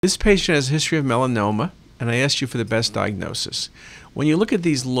This patient has a history of melanoma, and I asked you for the best diagnosis. When you look at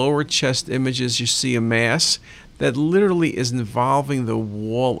these lower chest images, you see a mass that literally is involving the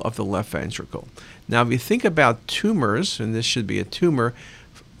wall of the left ventricle. Now, if you think about tumors, and this should be a tumor,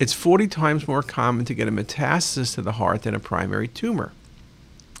 it's 40 times more common to get a metastasis to the heart than a primary tumor.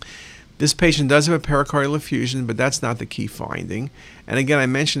 This patient does have a pericardial effusion, but that's not the key finding. And again, I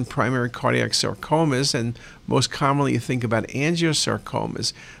mentioned primary cardiac sarcomas, and most commonly you think about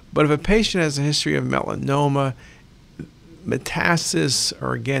angiosarcomas. But if a patient has a history of melanoma, metastases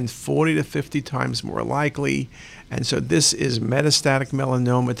are again 40 to 50 times more likely. And so this is metastatic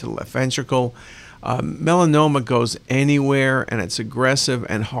melanoma to the left ventricle. Melanoma goes anywhere, and it's aggressive,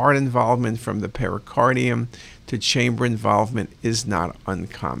 and heart involvement from the pericardium to chamber involvement is not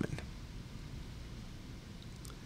uncommon.